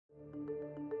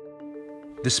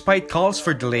Despite calls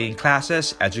for delaying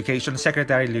classes, Education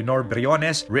Secretary Leonor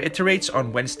Briones reiterates on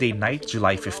Wednesday night,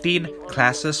 July 15,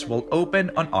 classes will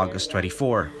open on August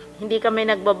 24. Hindi kami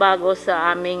nagbabago sa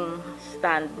aming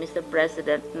stand, Mr.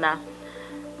 President, na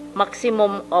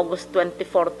maximum August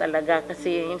 24 talaga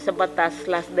kasi yung sa batas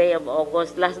last day of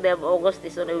August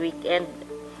is on a weekend.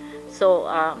 So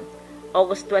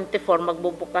August 24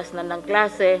 magbubukas na ng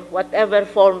klase, whatever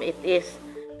form it is.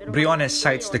 Briones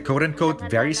cites the quote-unquote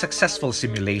very successful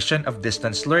simulation of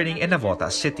distance learning in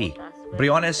Navotas City.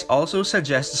 Briones also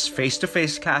suggests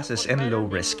face-to-face classes in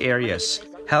low-risk areas.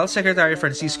 Health Secretary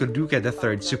Francisco Duque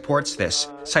III supports this,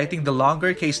 citing the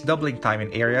longer case doubling time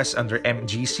in areas under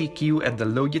MGCQ and the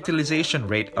low utilization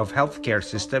rate of healthcare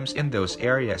systems in those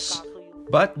areas.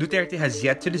 But Duterte has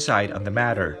yet to decide on the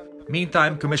matter.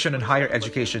 Meantime, Commission on Higher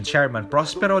Education Chairman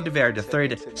Prospero de Vera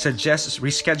III suggests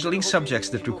rescheduling subjects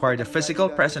that require the physical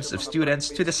presence of students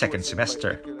to the second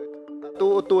semester.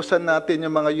 Tuutusan natin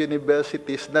yung mga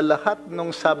universities na lahat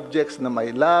ng subjects na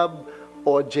may lab,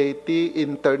 OJT,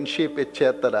 internship,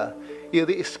 etc.,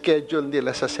 i-reschedule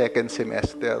nila sa second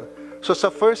semester. So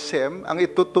sa first sem, ang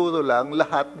ituturo lang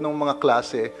lahat ng mga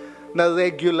klase na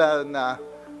regular na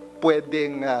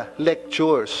pwedeng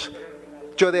lectures,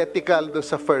 theoretical doon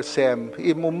sa first sem.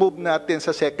 I-move natin sa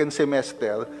second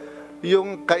semester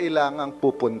yung kailangang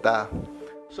pupunta.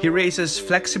 He raises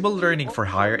flexible learning for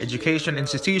higher education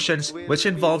institutions, which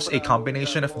involves a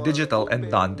combination of digital and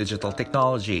non-digital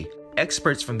technology.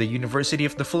 Experts from the University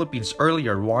of the Philippines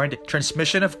earlier warned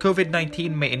transmission of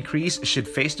COVID-19 may increase should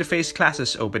face-to-face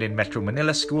classes open in Metro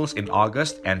Manila schools in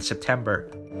August and September.